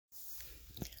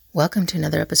Welcome to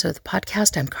another episode of the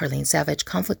podcast. I'm Carlene Savage,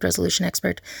 conflict resolution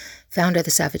expert, founder of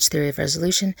the Savage Theory of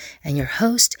Resolution, and your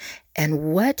host.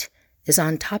 And what is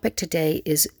on topic today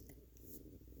is,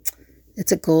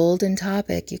 it's a golden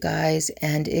topic, you guys,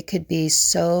 and it could be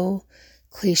so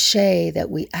cliche that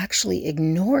we actually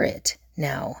ignore it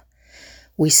now.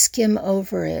 We skim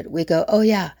over it. We go, oh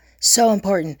yeah, so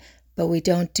important. But we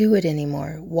don't do it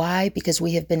anymore. Why? Because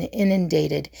we have been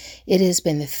inundated. It has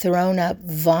been thrown up,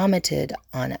 vomited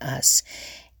on us.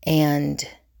 And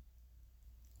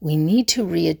we need to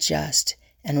readjust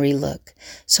and relook.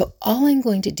 So all I'm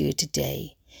going to do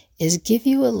today is give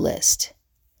you a list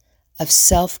of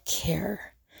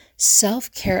self-care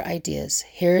ideas.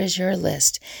 Here is your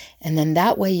list. And then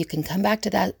that way you can come back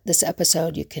to this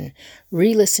episode. You can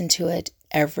re-listen to it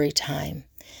every time.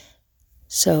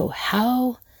 So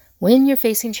when you're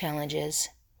facing challenges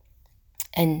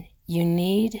and you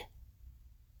need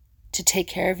to take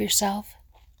care of yourself,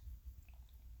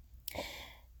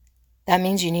 that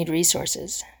means you need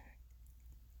resources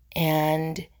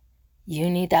and you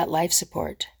need that life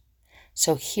support.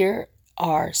 So here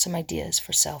are some ideas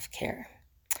for self-care.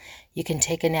 You can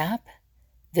take a nap,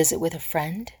 visit with a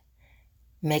friend,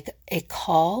 make a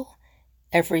call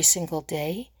every single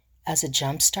day as a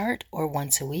jumpstart or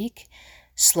once a week,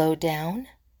 slow down,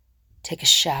 take a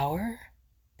shower,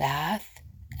 bath,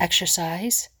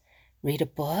 exercise, read a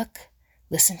book,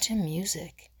 listen to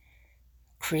music.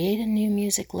 Create a new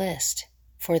music list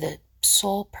for the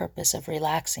sole purpose of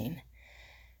relaxing.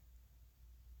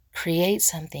 Create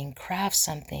something, craft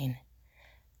something.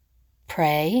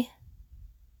 Pray,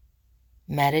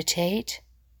 meditate,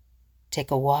 take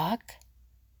a walk.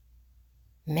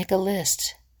 Make a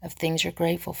list of things you're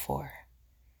grateful for.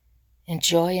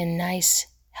 Enjoy a nice,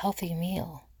 healthy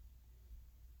meal.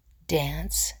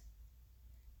 Dance,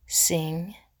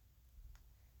 sing,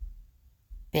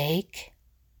 bake,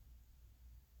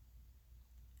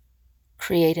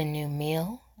 create a new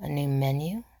meal, a new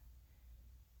menu.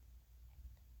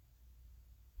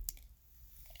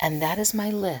 And that is my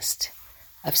list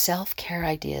of self-care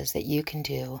ideas that you can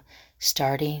do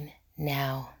starting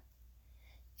now.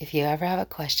 If you ever have a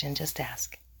question, just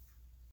ask.